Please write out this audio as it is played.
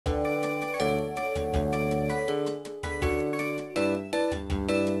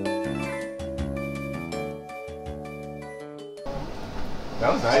That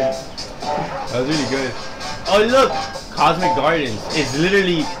was nice. That was really good. Oh look, Cosmic Gardens. It's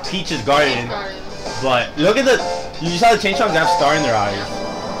literally Peach's garden. But look at the. You saw the chain chomps have star in their eyes.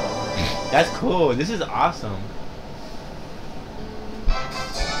 That's cool. This is awesome.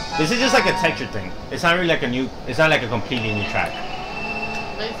 This is just like a texture thing. It's not really like a new. It's not like a completely new track.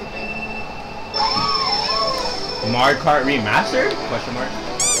 Basically. Mario Kart Remastered? Question mark.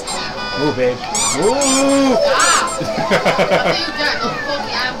 Move, babe. Move! Stop! What do you got? Those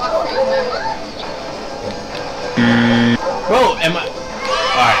fucking iron box Bro, am I...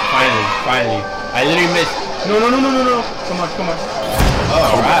 Alright, finally. I literally missed... No. Come on.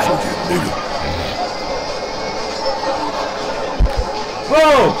 Alright.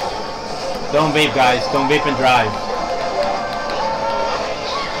 Bro! Don't vape, guys. Don't vape and drive.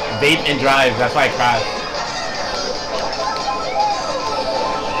 Vape and drive. That's why I crashed.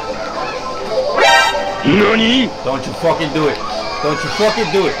 NANI? Don't you fucking do it. Don't you fucking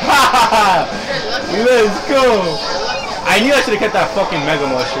do it. Ha! Let's go. I knew I should have kept that fucking mega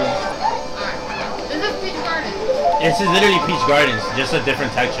mushroom. Alright. This is Peach Gardens. This is literally Peach Gardens, just a different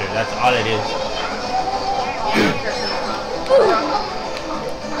texture. That's all it is.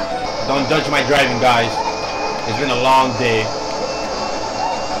 Don't judge my driving, guys. It's been a long day.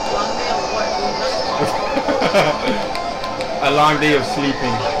 Long day of what? A long day of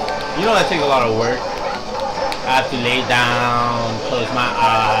sleeping. You know that takes a lot of work. I have to lay down, close my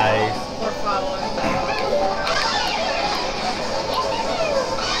eyes. Poor flower.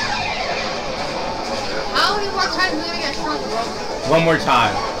 How many more times are we gonna get shrunk, bro? One more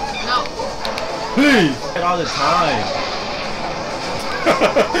time. No. Please! All the time.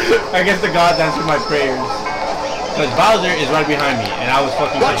 I guess the gods answered my prayers. Because Bowser is right behind me, and I was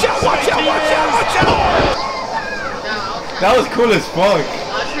fucking... Watch out! That was cool as fuck. I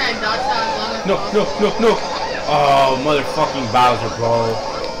was trying to dodge that as long as possible. No. Oh, motherfucking Bowser, bro.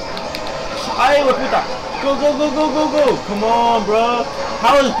 Ay, puta. Go. Come on, bro.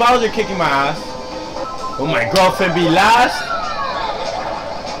 How is Bowser kicking my ass? Will my girlfriend be last?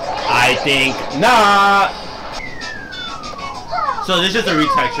 I think not. So this is a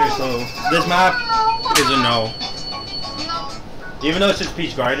retexture, so this map is a no. Even though it's just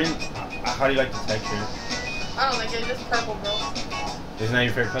Peach Garden, how do you like the texture? I don't like it. It's just purple, bro. Isn't that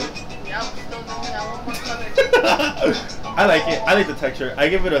your favorite color? Yeah, I'm still doing that one more color. I like it. I like the texture. I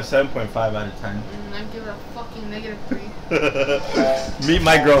give it a 7.5 out of 10. I give it a fucking -3. Meet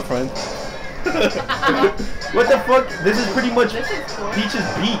my girlfriend. What the fuck? This is pretty much cool. Peach's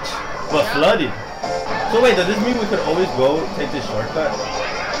beach, but flooded. So wait, does this mean we could always go take this shortcut?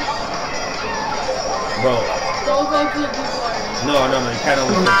 Bro. Don't go to the blue water. No, you can't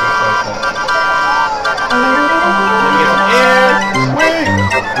always take this shortcut. Let me get some air. Wait!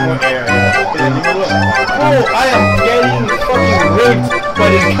 More air. Oh, I am getting fucking raped by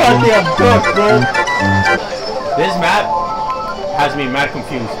this goddamn duck, bro. This map has me mad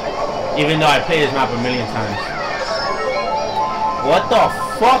confused. Even though I play this map a million times. What the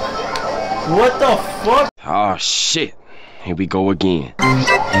fuck? What the fuck? Oh shit. Here we go again. Yo,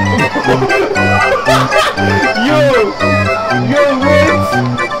 what?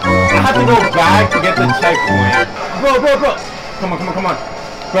 I have to go back to get the checkpoint. Bro. Come on.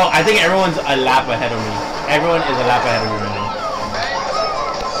 Bro, I think everyone's a lap ahead of me. Everyone is a lap ahead of me right now.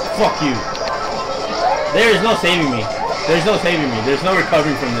 Fuck you. There is no saving me. There's no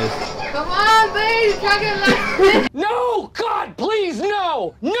recovering from this. Come on, babe. Try to get left. No! God, please,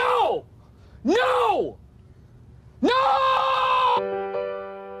 no! No!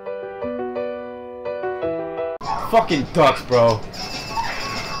 Fucking ducks, bro.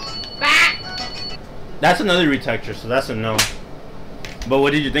 That's another retexture, so that's a no. But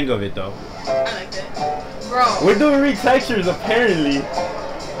what did you think of it, though? I liked it. Bro. We're doing retextures, apparently.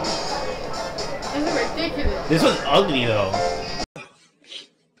 This is ridiculous. This was ugly, though.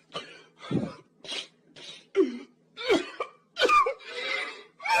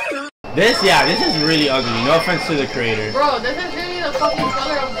 This is really ugly. No offense to the creator. Bro, this is really the fucking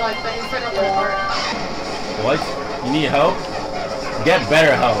color of like the inside of the heart. What? You need help? Get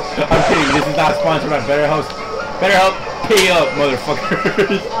better help. I'm kidding. This is not sponsored by Better Help. Better Help, pay up,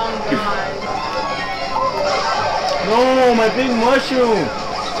 motherfuckers. Oh god. No, my big mushroom.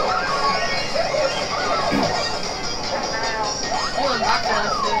 You unlocked that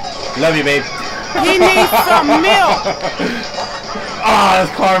shit. Love you, babe. He needs some milk. Ah,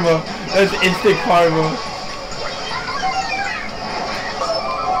 that's karma. That's instant karma.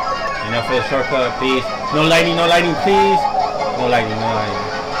 Enough for the shortcut, please. No lighting, please. No lighting.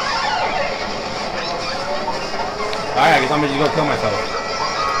 Alright, I guess I'm gonna just go kill myself.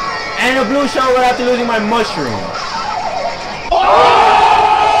 And a blue shell right after losing my mushroom. Oh!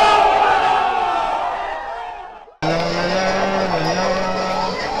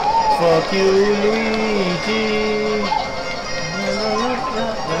 Fuck you, Luigi.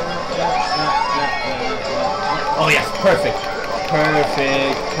 Oh yes, perfect.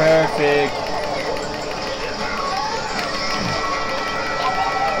 Perfect, perfect.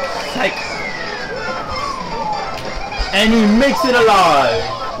 Psych. And he makes it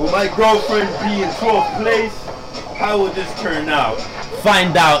alive. Will my girlfriend be in 12th place? How will this turn out?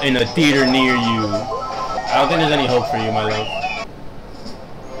 Find out in a theater near you. I don't think there's any hope for you, my love.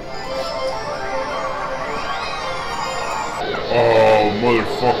 Oh,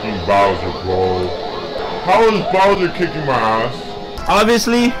 motherfucking Bowser, bro. How is Bowser kicking my ass?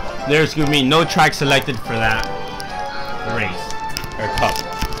 Obviously, there's gonna be no track selected for that race, or cup,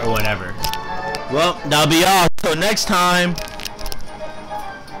 or whatever. Well, that'll be all. So next time,